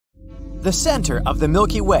The center of the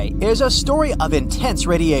Milky Way is a story of intense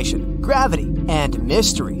radiation, gravity, and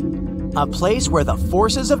mystery. A place where the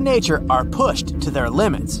forces of nature are pushed to their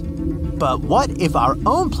limits. But what if our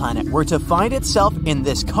own planet were to find itself in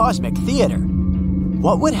this cosmic theater?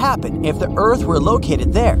 What would happen if the Earth were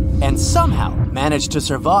located there and somehow managed to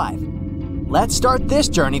survive? Let's start this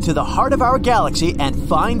journey to the heart of our galaxy and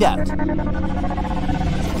find out.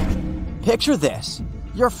 Picture this.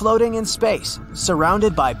 You're floating in space,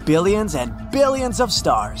 surrounded by billions and billions of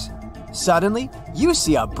stars. Suddenly, you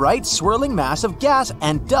see a bright swirling mass of gas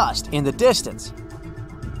and dust in the distance.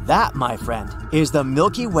 That, my friend, is the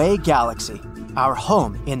Milky Way galaxy, our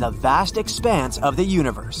home in the vast expanse of the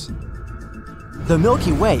universe. The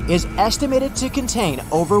Milky Way is estimated to contain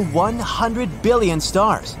over 100 billion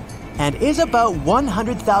stars and is about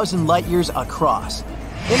 100,000 light-years across.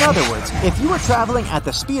 In other words, if you were traveling at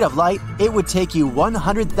the speed of light, it would take you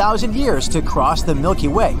 100,000 years to cross the Milky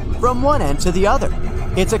Way from one end to the other.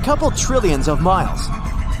 It's a couple trillions of miles.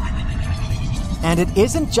 And it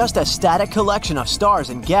isn't just a static collection of stars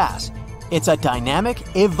and gas. It's a dynamic,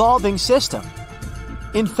 evolving system.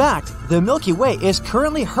 In fact, the Milky Way is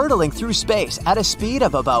currently hurtling through space at a speed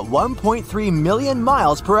of about 1.3 million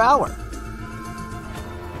miles per hour.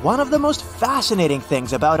 One of the most fascinating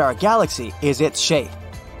things about our galaxy is its shape.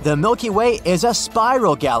 The Milky Way is a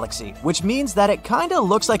spiral galaxy, which means that it kinda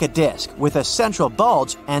looks like a disk with a central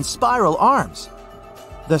bulge and spiral arms.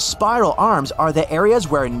 The spiral arms are the areas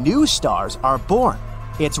where new stars are born.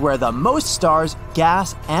 It's where the most stars,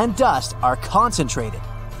 gas, and dust are concentrated.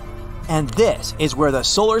 And this is where the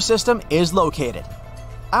solar system is located.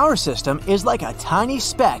 Our system is like a tiny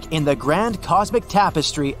speck in the grand cosmic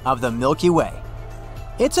tapestry of the Milky Way.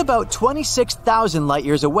 It's about 26,000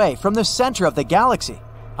 light-years away from the center of the galaxy.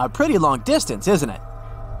 A pretty long distance, isn't it?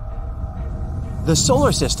 The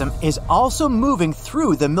solar system is also moving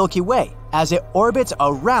through the Milky Way as it orbits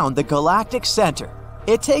around the galactic center.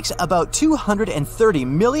 It takes about 230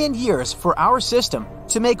 million years for our system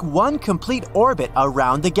to make one complete orbit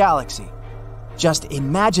around the galaxy. Just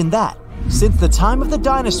imagine that. Since the time of the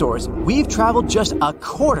dinosaurs, we've traveled just a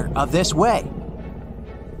quarter of this way.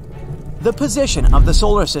 The position of the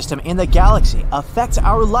solar system in the galaxy affects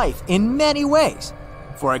our life in many ways.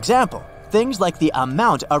 For example, things like the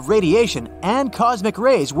amount of radiation and cosmic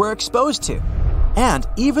rays we're exposed to, and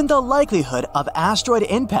even the likelihood of asteroid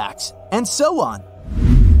impacts, and so on.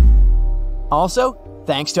 Also,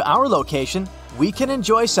 thanks to our location, we can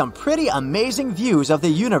enjoy some pretty amazing views of the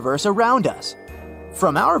universe around us.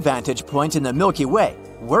 From our vantage point in the Milky Way,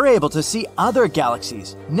 we're able to see other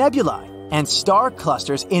galaxies, nebulae, and star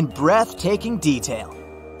clusters in breathtaking detail.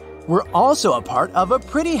 We're also a part of a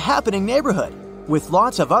pretty happening neighborhood, with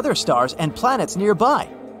lots of other stars and planets nearby,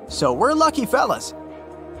 so we're lucky fellas.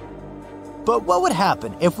 But what would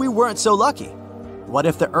happen if we weren't so lucky? What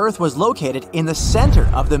if the Earth was located in the center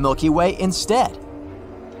of the Milky Way instead?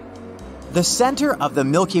 The center of the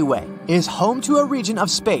Milky Way is home to a region of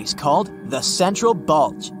space called the Central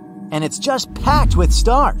Bulge, and it's just packed with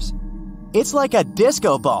stars. It's like a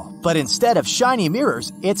disco ball, but instead of shiny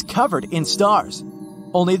mirrors, it's covered in stars.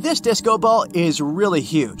 Only this disco ball is really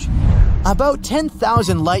huge, about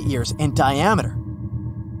 10,000 light-years in diameter.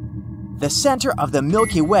 The center of the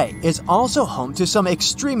Milky Way is also home to some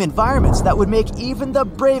extreme environments that would make even the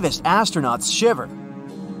bravest astronauts shiver.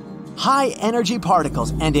 High-energy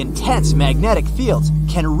particles and intense magnetic fields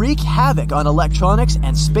can wreak havoc on electronics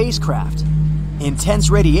and spacecraft.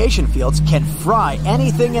 Intense radiation fields can fry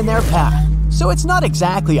anything in their path, so it's not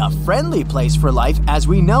exactly a friendly place for life as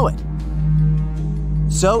we know it.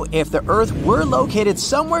 So, if the Earth were located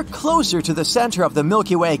somewhere closer to the center of the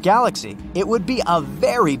Milky Way galaxy, it would be a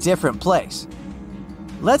very different place.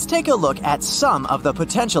 Let's take a look at some of the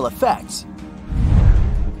potential effects.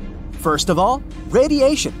 First of all,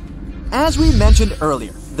 radiation. As we mentioned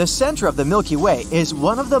earlier, the center of the Milky Way is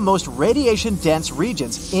one of the most radiation-dense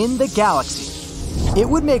regions in the galaxy. It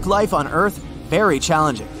would make life on Earth very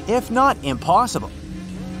challenging, if not impossible.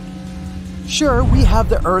 Sure, we have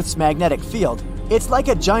the Earth's magnetic field. It's like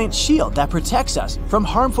a giant shield that protects us from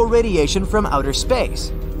harmful radiation from outer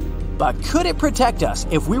space. But could it protect us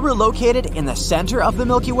if we were located in the center of the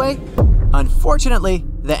Milky Way? Unfortunately,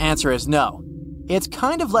 the answer is no. It's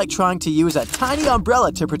kind of like trying to use a tiny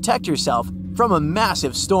umbrella to protect yourself from a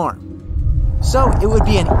massive storm. So it would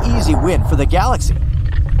be an easy win for the galaxy.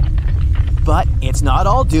 But it's not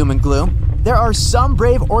all doom and gloom. There are some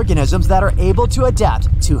brave organisms that are able to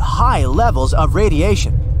adapt to high levels of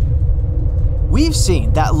radiation. We've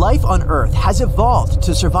seen that life on Earth has evolved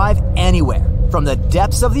to survive anywhere, from the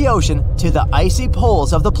depths of the ocean to the icy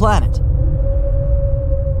poles of the planet.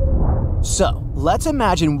 So, let's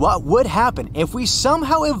imagine what would happen if we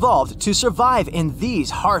somehow evolved to survive in these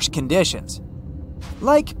harsh conditions.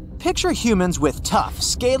 Like, picture humans with tough,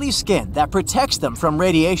 scaly skin that protects them from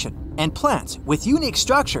radiation, and plants with unique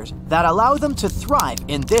structures that allow them to thrive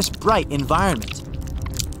in this bright environment.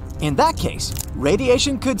 In that case,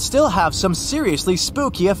 radiation could still have some seriously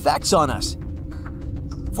spooky effects on us.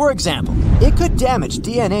 For example, it could damage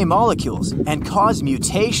DNA molecules and cause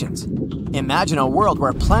mutations. Imagine a world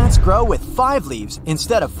where plants grow with 5 leaves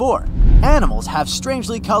instead of 4, animals have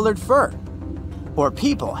strangely colored fur, or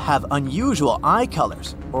people have unusual eye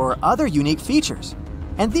colors or other unique features.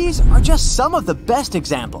 And these are just some of the best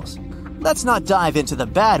examples. Let's not dive into the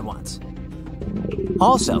bad ones.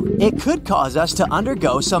 Also, it could cause us to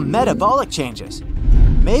undergo some metabolic changes.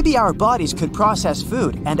 Maybe our bodies could process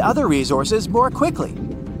food and other resources more quickly,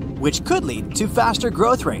 which could lead to faster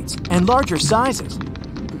growth rates and larger sizes.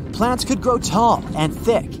 Plants could grow tall and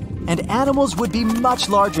thick, and animals would be much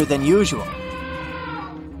larger than usual.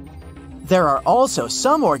 There are also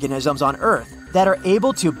some organisms on Earth that are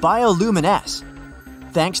able to bioluminesce.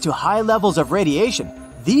 Thanks to high levels of radiation,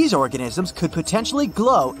 these organisms could potentially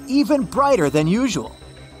glow even brighter than usual.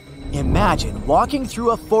 Imagine walking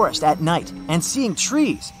through a forest at night and seeing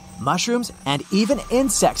trees, mushrooms, and even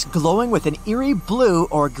insects glowing with an eerie blue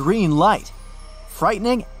or green light.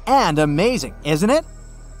 Frightening and amazing, isn't it?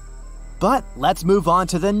 But let's move on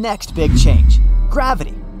to the next big change: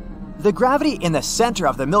 gravity. The gravity in the center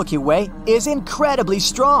of the Milky Way is incredibly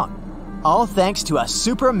strong, all thanks to a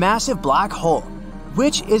supermassive black hole,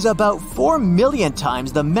 which is about 4 million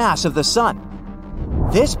times the mass of the Sun.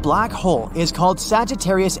 This black hole is called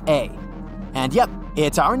Sagittarius A. And yep,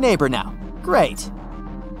 it's our neighbor now. Great.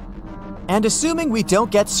 And assuming we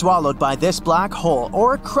don't get swallowed by this black hole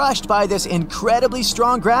or crushed by this incredibly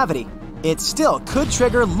strong gravity, it still could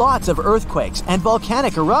trigger lots of earthquakes and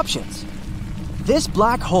volcanic eruptions. This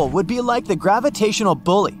black hole would be like the gravitational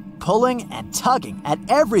bully, pulling and tugging at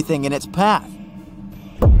everything in its path.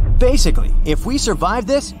 Basically, if we survive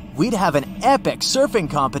this, we'd have an epic surfing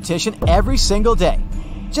competition every single day.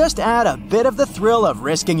 Just add a bit of the thrill of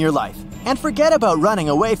risking your life, and forget about running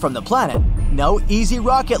away from the planet. No easy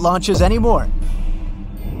rocket launches anymore.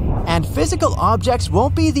 And physical objects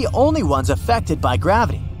won't be the only ones affected by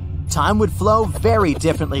gravity. Time would flow very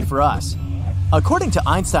differently for us. According to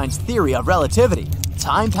Einstein's theory of relativity,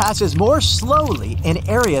 time passes more slowly in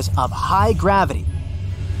areas of high gravity.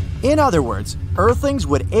 In other words, Earthlings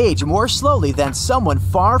would age more slowly than someone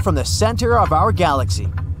far from the center of our galaxy.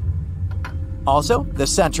 Also, the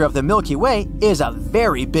center of the Milky Way is a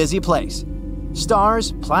very busy place.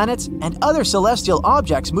 Stars, planets, and other celestial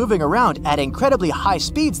objects moving around at incredibly high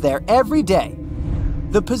speeds there every day.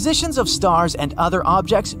 The positions of stars and other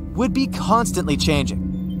objects would be constantly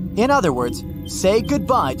changing. In other words, say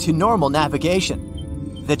goodbye to normal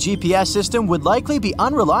navigation. The GPS system would likely be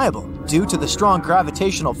unreliable due to the strong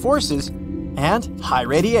gravitational forces and high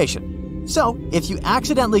radiation. So, if you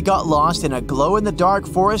accidentally got lost in a glow-in-the-dark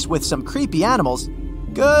forest with some creepy animals,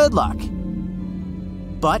 good luck.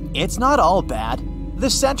 But it's not all bad. The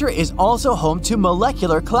center is also home to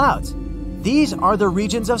molecular clouds. These are the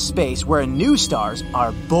regions of space where new stars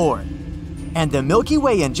are born. And the Milky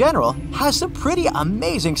Way in general has some pretty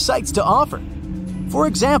amazing sights to offer. For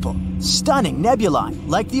example, stunning nebulae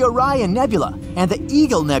like the Orion Nebula and the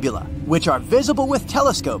Eagle Nebula, which are visible with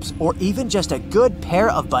telescopes or even just a good pair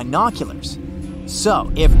of binoculars.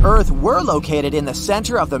 So, if Earth were located in the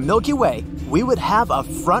center of the Milky Way, we would have a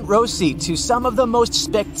front row seat to some of the most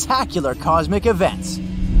spectacular cosmic events.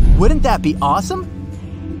 Wouldn't that be awesome?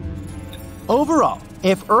 Overall,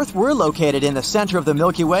 if Earth were located in the center of the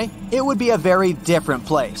Milky Way, it would be a very different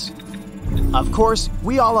place. Of course,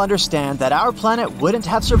 we all understand that our planet wouldn't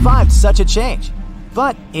have survived such a change.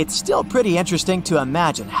 But it's still pretty interesting to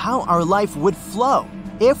imagine how our life would flow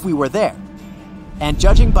if we were there. And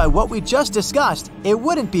judging by what we just discussed, it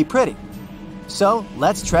wouldn't be pretty. So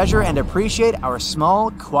let's treasure and appreciate our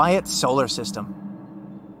small, quiet solar system.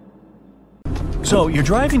 So you're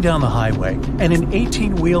driving down the highway, and an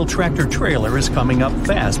 18-wheel tractor-trailer is coming up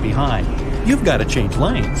fast behind. You've got to change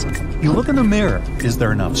lanes. You look in the mirror. Is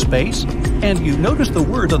there enough space? And you notice the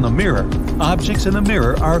words on the mirror. Objects in the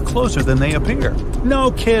mirror are closer than they appear.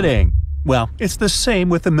 No kidding! Well, it's the same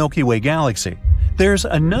with the Milky Way galaxy. There's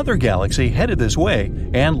another galaxy headed this way,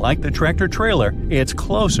 and like the tractor-trailer, it's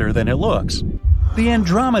closer than it looks. The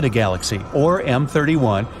Andromeda Galaxy, or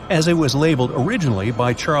M31, as it was labeled originally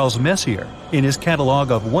by Charles Messier in his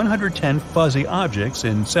catalog of 110 fuzzy objects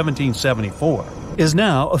in 1774, is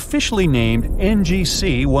now officially named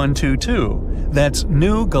NGC 122, that's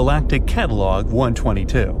New Galactic Catalog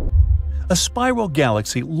 122. a spiral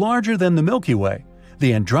galaxy larger than the Milky Way.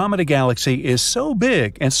 The Andromeda Galaxy is so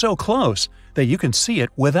big and so close that you can see it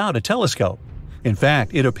without a telescope. In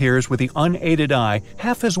fact, it appears with the unaided eye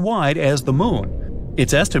half as wide as the Moon.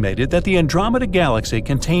 It's estimated that the Andromeda Galaxy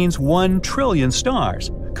contains 1 trillion stars,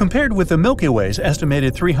 compared with the Milky Way's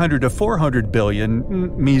estimated 300 to 400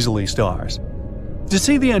 billion measly stars. To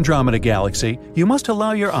see the Andromeda Galaxy, you must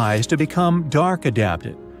allow your eyes to become dark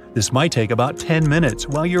adapted. This might take about 10 minutes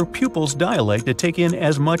while your pupils dilate to take in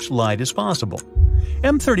as much light as possible.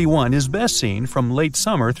 M31 is best seen from late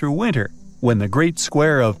summer through winter, when the great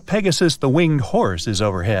square of Pegasus the Winged Horse is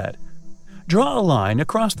overhead. Draw a line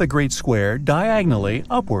across the great square diagonally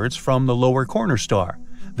upwards from the lower corner star,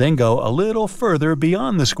 then go a little further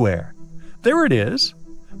beyond the square. There it is!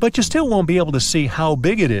 But you still won't be able to see how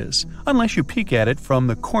big it is unless you peek at it from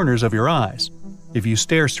the corners of your eyes. If you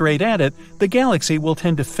stare straight at it, the galaxy will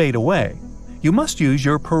tend to fade away. You must use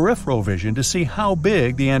your peripheral vision to see how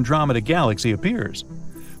big the Andromeda Galaxy appears.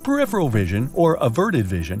 Peripheral vision, or averted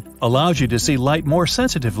vision, allows you to see light more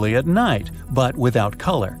sensitively at night, but without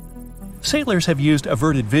color. Sailors have used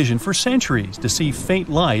averted vision for centuries to see faint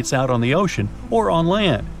lights out on the ocean or on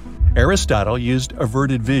land. Aristotle used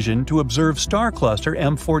averted vision to observe star cluster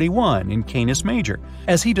M41 in Canis Major,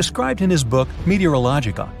 as he described in his book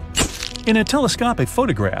Meteorologica. In a telescopic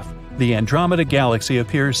photograph, the Andromeda Galaxy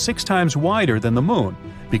appears 6 times wider than the Moon,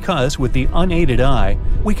 because with the unaided eye,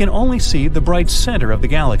 we can only see the bright center of the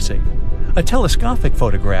galaxy. A telescopic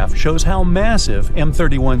photograph shows how massive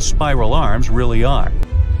M31's spiral arms really are.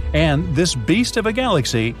 And this beast of a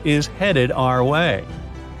galaxy is headed our way.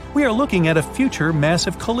 We are looking at a future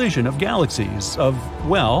massive collision of galaxies of,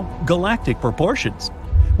 well, galactic proportions.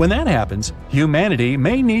 When that happens, humanity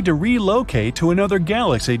may need to relocate to another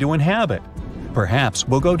galaxy to inhabit. Perhaps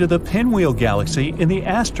we'll go to the Pinwheel Galaxy in the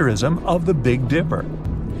asterism of the Big Dipper.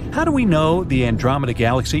 How do we know the Andromeda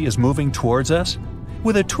Galaxy is moving towards us?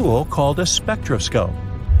 With a tool called a spectroscope.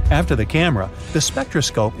 After the camera, the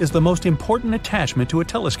spectroscope is the most important attachment to a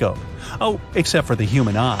telescope. Oh, except for the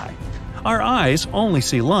human eye. Our eyes only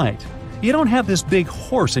see light. You don't have this big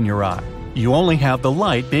horse in your eye. You only have the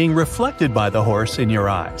light being reflected by the horse in your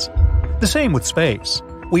eyes. The same with space.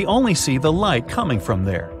 We only see the light coming from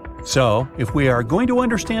there. So, if we are going to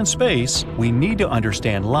understand space, we need to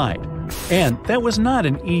understand light. And that was not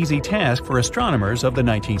an easy task for astronomers of the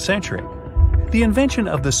 19th century. The invention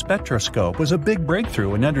of the spectroscope was a big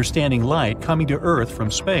breakthrough in understanding light coming to Earth from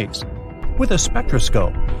space. With a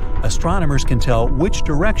spectroscope, astronomers can tell which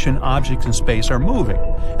direction objects in space are moving,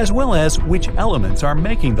 as well as which elements are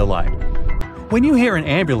making the light. When you hear an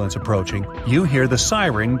ambulance approaching, you hear the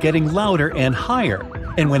siren getting louder and higher,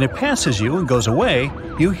 and when it passes you and goes away,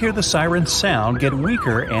 you hear the siren's sound get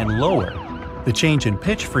weaker and lower. The change in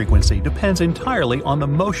pitch frequency depends entirely on the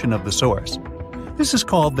motion of the source. This is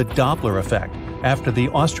called the Doppler effect, after the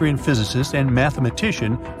Austrian physicist and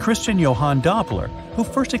mathematician Christian Johann Doppler, who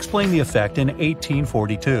first explained the effect in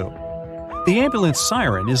 1842. The ambulance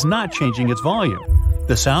siren is not changing its volume.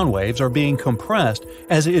 The sound waves are being compressed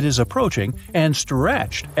as it is approaching and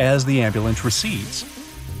stretched as the ambulance recedes.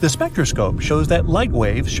 The spectroscope shows that light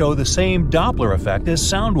waves show the same Doppler effect as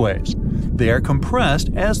sound waves. They are compressed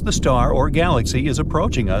as the star or galaxy is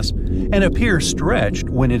approaching us and appear stretched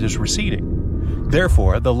when it is receding.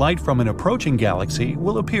 Therefore, the light from an approaching galaxy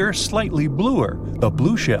will appear slightly bluer, the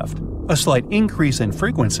blue shift, a slight increase in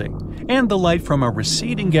frequency, and the light from a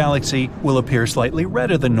receding galaxy will appear slightly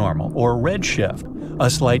redder than normal, or red shift, a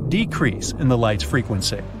slight decrease in the light's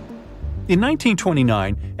frequency. In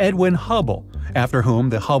 1929, Edwin Hubble, after whom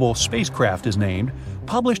the Hubble spacecraft is named,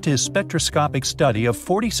 published his spectroscopic study of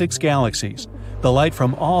 46 galaxies, the light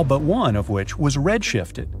from all but one of which was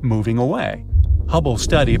redshifted, moving away. Hubble's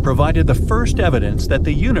study provided the first evidence that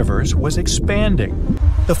the universe was expanding.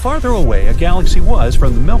 The farther away a galaxy was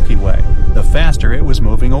from the Milky Way, the faster it was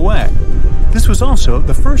moving away. This was also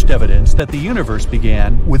the first evidence that the universe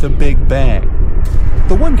began with a Big Bang.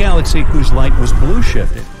 The one galaxy whose light was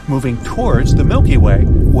blue-shifted, moving towards the Milky Way,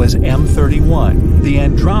 was M31, the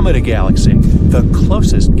Andromeda Galaxy, the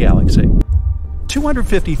closest galaxy.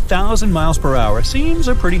 250,000 miles per hour seems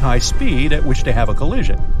a pretty high speed at which to have a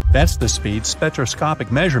collision. That's the speed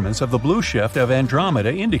spectroscopic measurements of the blue shift of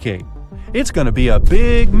Andromeda indicate. It's going to be a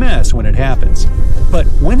big mess when it happens. But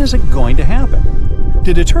when is it going to happen?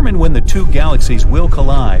 To determine when the two galaxies will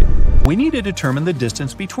collide, we need to determine the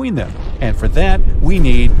distance between them. And for that, we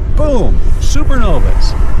need, boom,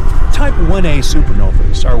 supernovas. Type 1a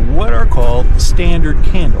supernovas are what are called standard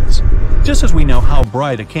candles. Just as we know how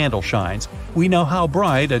bright a candle shines, we know how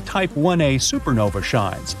bright a Type 1a supernova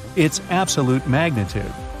shines, its absolute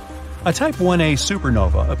magnitude. A Type 1a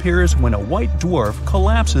supernova appears when a white dwarf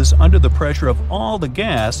collapses under the pressure of all the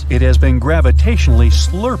gas it has been gravitationally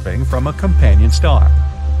slurping from a companion star.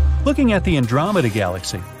 Looking at the Andromeda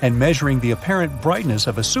Galaxy and measuring the apparent brightness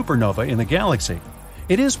of a supernova in the galaxy,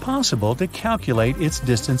 it is possible to calculate its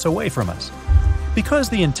distance away from us. Because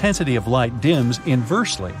the intensity of light dims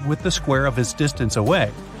inversely with the square of its distance away,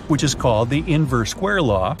 which is called the inverse square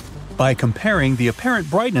law, by comparing the apparent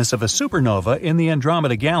brightness of a supernova in the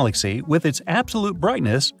Andromeda Galaxy with its absolute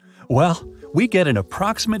brightness, well, we get an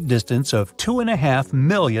approximate distance of 2.5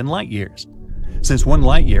 million light-years. Since 1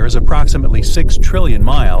 light-year is approximately 6 trillion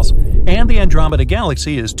miles, and the Andromeda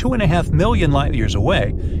Galaxy is 2.5 million light-years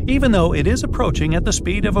away, even though it is approaching at the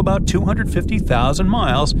speed of about 250,000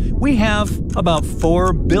 miles, we have about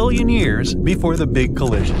 4 billion years before the big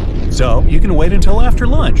collision. So you can wait until after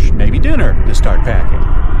lunch, maybe dinner, to start packing.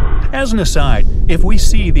 As an aside, if we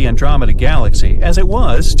see the Andromeda Galaxy as it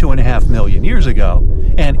was 2.5 million years ago,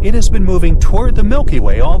 and it has been moving toward the Milky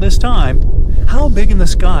Way all this time, how big in the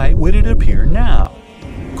sky would it appear now?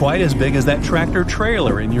 Quite as big as that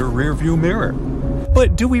tractor-trailer in your rearview mirror.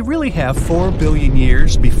 But do we really have 4 billion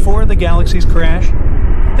years before the galaxies crash?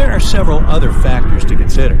 There are several other factors to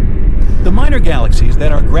consider. The minor galaxies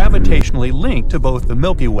that are gravitationally linked to both the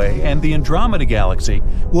Milky Way and the Andromeda Galaxy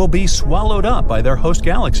will be swallowed up by their host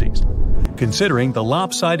galaxies. Considering the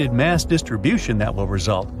lopsided mass distribution that will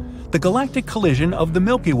result, the galactic collision of the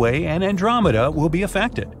Milky Way and Andromeda will be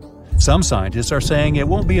affected. Some scientists are saying it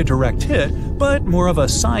won't be a direct hit, but more of a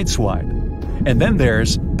sideswipe. And then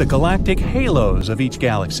there's the galactic halos of each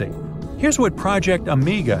galaxy. Here's what Project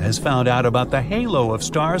Amiga has found out about the halo of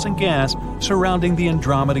stars and gas surrounding the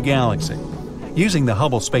Andromeda Galaxy. Using the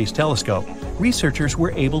Hubble Space Telescope, researchers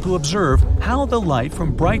were able to observe how the light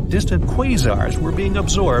from bright distant quasars were being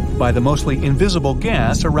absorbed by the mostly invisible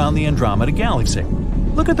gas around the Andromeda Galaxy.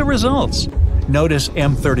 Look at the results. Notice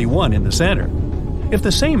M31 in the center. If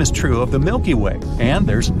the same is true of the Milky Way, and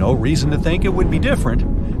there's no reason to think it would be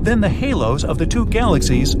different, then the halos of the two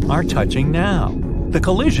galaxies are touching now. The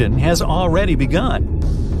collision has already begun.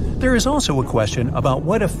 There is also a question about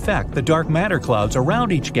what effect the dark matter clouds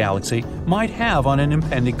around each galaxy might have on an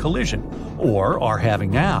impending collision, or are having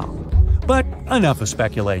now. But enough of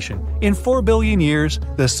speculation. In 4 billion years,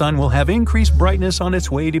 the Sun will have increased brightness on its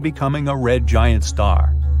way to becoming a red giant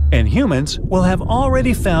star. And humans will have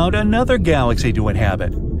already found another galaxy to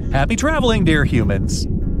inhabit. Happy traveling, dear humans!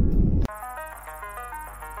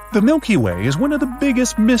 The Milky Way is one of the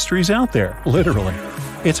biggest mysteries out there, literally.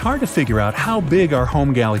 It's hard to figure out how big our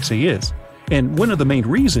home galaxy is, and one of the main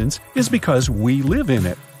reasons is because we live in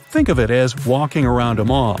it. Think of it as walking around a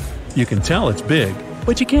mall. You can tell it's big,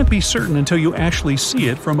 but you can't be certain until you actually see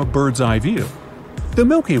it from a bird's eye view. The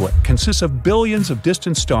Milky Way consists of billions of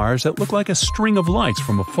distant stars that look like a string of lights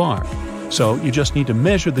from afar. So you just need to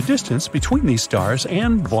measure the distance between these stars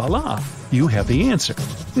and voila, you have the answer.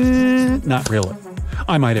 Not really.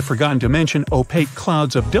 I might have forgotten to mention opaque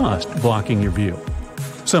clouds of dust blocking your view.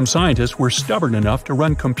 Some scientists were stubborn enough to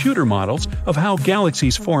run computer models of how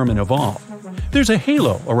galaxies form and evolve. There's a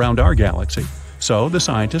halo around our galaxy, so the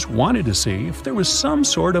scientists wanted to see if there was some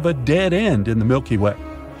sort of a dead end in the Milky Way.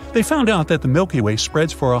 They found out that the Milky Way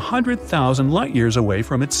spreads for 100,000 light-years away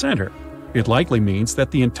from its center. It likely means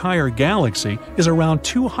that the entire galaxy is around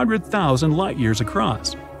 200,000 light-years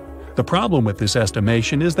across. The problem with this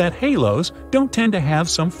estimation is that halos don't tend to have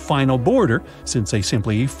some final border since they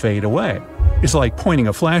simply fade away. It's like pointing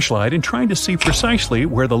a flashlight and trying to see precisely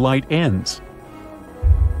where the light ends.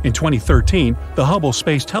 In 2013, the Hubble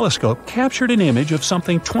Space Telescope captured an image of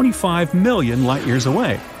something 25 million light-years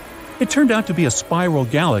away. It turned out to be a spiral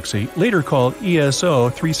galaxy, later called ESO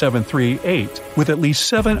 3738, with at least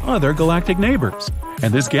 7 other galactic neighbors.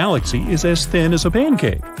 And this galaxy is as thin as a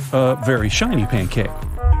pancake, a very shiny pancake.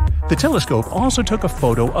 The telescope also took a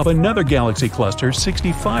photo of another galaxy cluster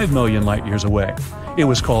 65 million light-years away. It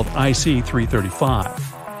was called IC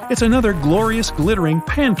 335. It's another glorious glittering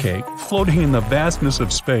pancake floating in the vastness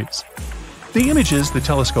of space. The images the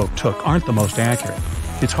telescope took aren't the most accurate.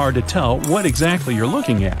 It's hard to tell what exactly you're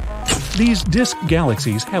looking at. These disk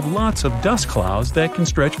galaxies have lots of dust clouds that can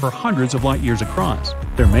stretch for hundreds of light-years across.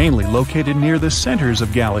 They're mainly located near the centers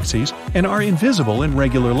of galaxies and are invisible in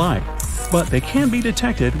regular light, but they can be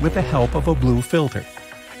detected with the help of a blue filter.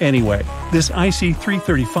 Anyway, this IC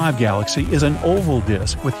 335 galaxy is an oval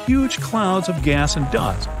disk with huge clouds of gas and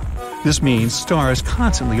dust. This means stars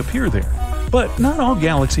constantly appear there. But not all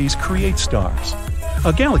galaxies create stars.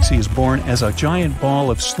 A galaxy is born as a giant ball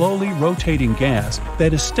of slowly rotating gas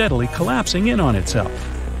that is steadily collapsing in on itself.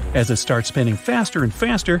 As it starts spinning faster and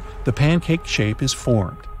faster, the pancake shape is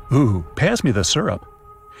formed. Ooh, pass me the syrup.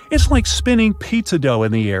 It's like spinning pizza dough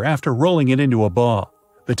in the air after rolling it into a ball.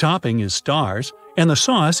 The topping is stars, and the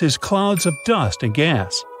sauce is clouds of dust and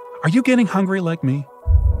gas. Are you getting hungry like me?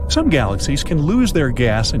 Some galaxies can lose their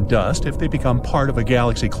gas and dust if they become part of a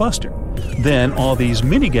galaxy cluster. Then all these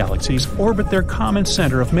mini-galaxies orbit their common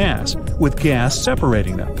center of mass, with gas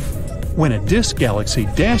separating them. When a disk galaxy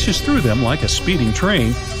dashes through them like a speeding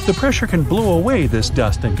train, the pressure can blow away this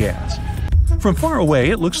dust and gas. From far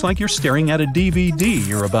away, it looks like you're staring at a DVD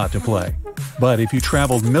you're about to play. But if you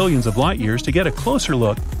traveled millions of light years to get a closer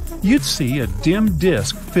look, you'd see a dim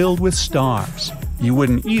disk filled with stars. You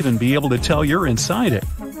wouldn't even be able to tell you're inside it.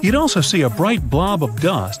 You'd also see a bright blob of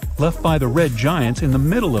dust left by the red giants in the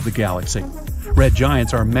middle of the galaxy. Red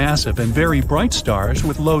giants are massive and very bright stars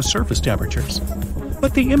with low surface temperatures.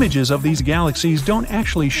 But the images of these galaxies don't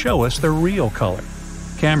actually show us their real color.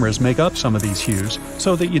 Cameras make up some of these hues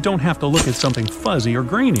so that you don't have to look at something fuzzy or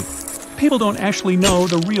grainy. People don't actually know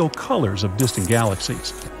the real colors of distant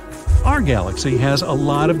galaxies. Our galaxy has a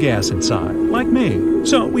lot of gas inside, like me,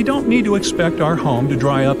 so we don't need to expect our home to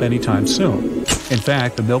dry up anytime soon. In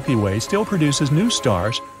fact, the Milky Way still produces new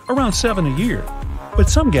stars, around 7 a year. But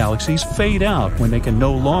some galaxies fade out when they can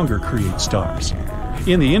no longer create stars.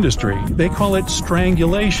 In the industry, they call it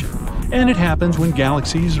strangulation, and it happens when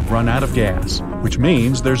galaxies run out of gas, which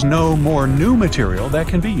means there's no more new material that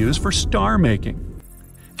can be used for star making.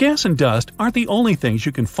 Gas and dust aren't the only things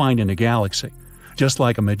you can find in a galaxy. Just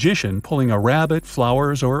like a magician pulling a rabbit,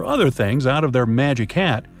 flowers, or other things out of their magic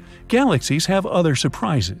hat, galaxies have other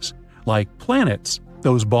surprises, like planets,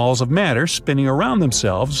 those balls of matter spinning around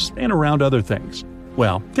themselves and around other things.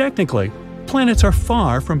 Well, technically, planets are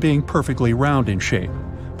far from being perfectly round in shape,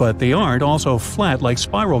 but they aren't also flat like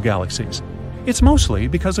spiral galaxies. It's mostly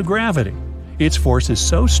because of gravity. Its force is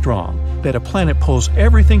so strong that a planet pulls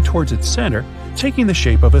everything towards its center, taking the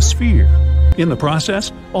shape of a sphere. In the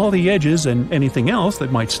process, all the edges and anything else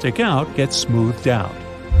that might stick out gets smoothed out.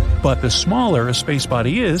 But the smaller a space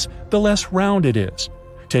body is, the less round it is.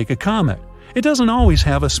 Take a comet. It doesn't always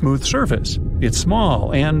have a smooth surface. It's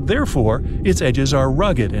small, and therefore, its edges are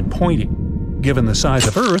rugged and pointy. Given the size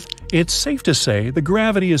of Earth, it's safe to say the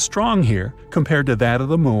gravity is strong here compared to that of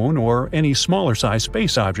the Moon or any smaller-sized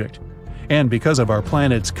space object. And because of our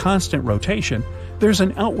planet's constant rotation, there's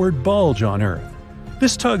an outward bulge on Earth.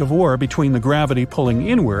 This tug-of-war between the gravity pulling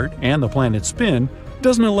inward and the planet's spin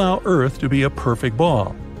doesn't allow Earth to be a perfect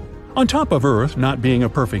ball. On top of Earth not being a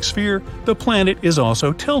perfect sphere, the planet is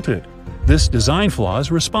also tilted. This design flaw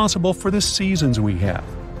is responsible for the seasons we have.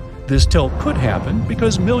 This tilt could happen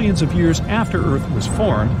because millions of years after Earth was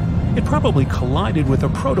formed, it probably collided with a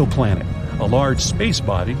protoplanet, a large space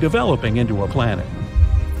body developing into a planet.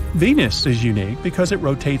 Venus is unique because it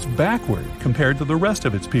rotates backward compared to the rest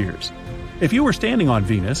of its peers. If you were standing on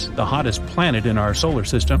Venus, the hottest planet in our solar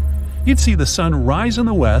system, you'd see the sun rise in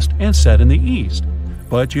the west and set in the east.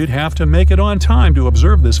 But you'd have to make it on time to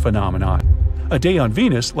observe this phenomenon. A day on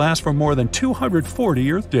Venus lasts for more than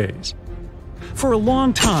 240 Earth days. For a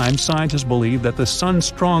long time, scientists believed that the sun's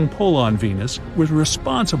strong pull on Venus was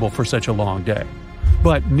responsible for such a long day.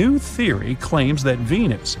 But new theory claims that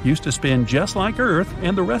Venus used to spin just like Earth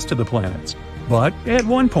and the rest of the planets. But at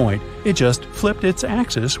one point, it just flipped its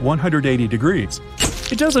axis 180 degrees.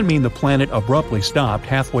 It doesn't mean the planet abruptly stopped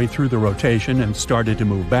halfway through the rotation and started to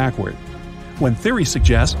move backward. When theory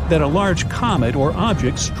suggests that a large comet or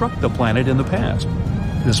object struck the planet in the past.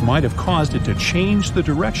 This might have caused it to change the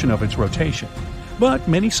direction of its rotation, but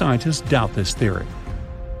many scientists doubt this theory.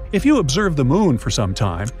 If you observe the moon for some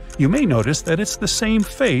time, you may notice that it's the same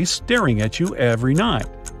face staring at you every night.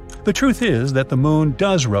 The truth is that the moon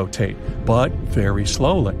does rotate, but very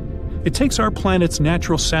slowly. It takes our planet's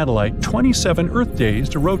natural satellite 27 Earth days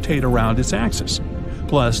to rotate around its axis.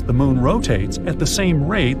 Plus, the moon rotates at the same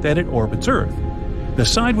rate that it orbits Earth. The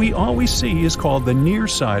side we always see is called the near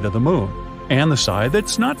side of the moon, and the side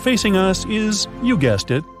that's not facing us is, you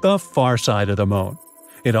guessed it, the far side of the moon.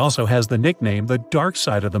 It also has the nickname the dark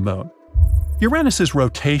side of the moon. Uranus's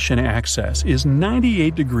rotation axis is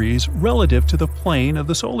 98 degrees relative to the plane of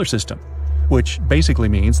the solar system, which basically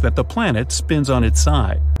means that the planet spins on its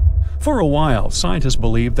side. For a while, scientists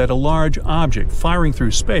believed that a large object firing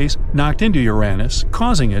through space knocked into Uranus,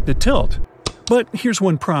 causing it to tilt. But here's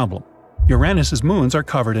one problem. Uranus's moons are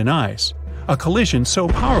covered in ice. A collision so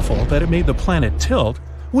powerful that it made the planet tilt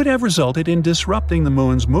would have resulted in disrupting the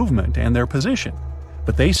moon's movement and their position.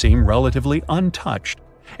 But they seem relatively untouched,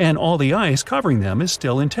 and all the ice covering them is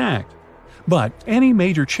still intact. But any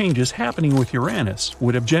major changes happening with Uranus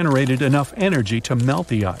would have generated enough energy to melt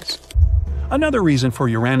the ice. Another reason for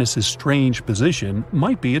Uranus's strange position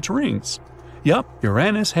might be its rings. Yup,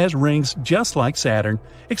 Uranus has rings just like Saturn,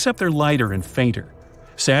 except they're lighter and fainter.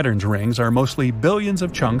 Saturn's rings are mostly billions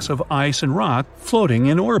of chunks of ice and rock floating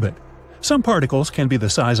in orbit. Some particles can be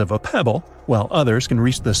the size of a pebble, while others can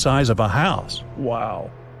reach the size of a house.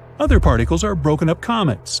 Wow! Other particles are broken up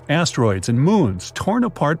comets, asteroids, and moons torn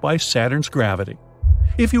apart by Saturn's gravity.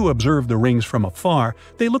 If you observe the rings from afar,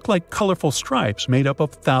 they look like colorful stripes made up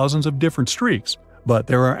of thousands of different streaks, but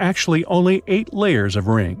there are actually only 8 layers of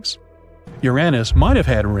rings. Uranus might have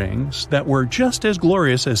had rings that were just as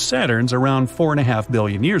glorious as Saturn's around 4.5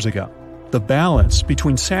 billion years ago. The balance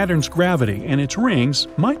between Saturn's gravity and its rings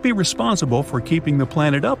might be responsible for keeping the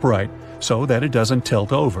planet upright so that it doesn't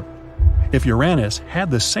tilt over. If Uranus had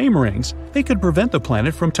the same rings, they could prevent the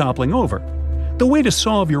planet from toppling over. The way to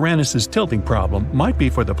solve Uranus's tilting problem might be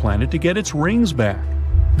for the planet to get its rings back.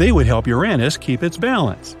 They would help Uranus keep its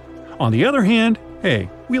balance. On the other hand, hey,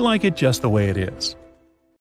 we like it just the way it is.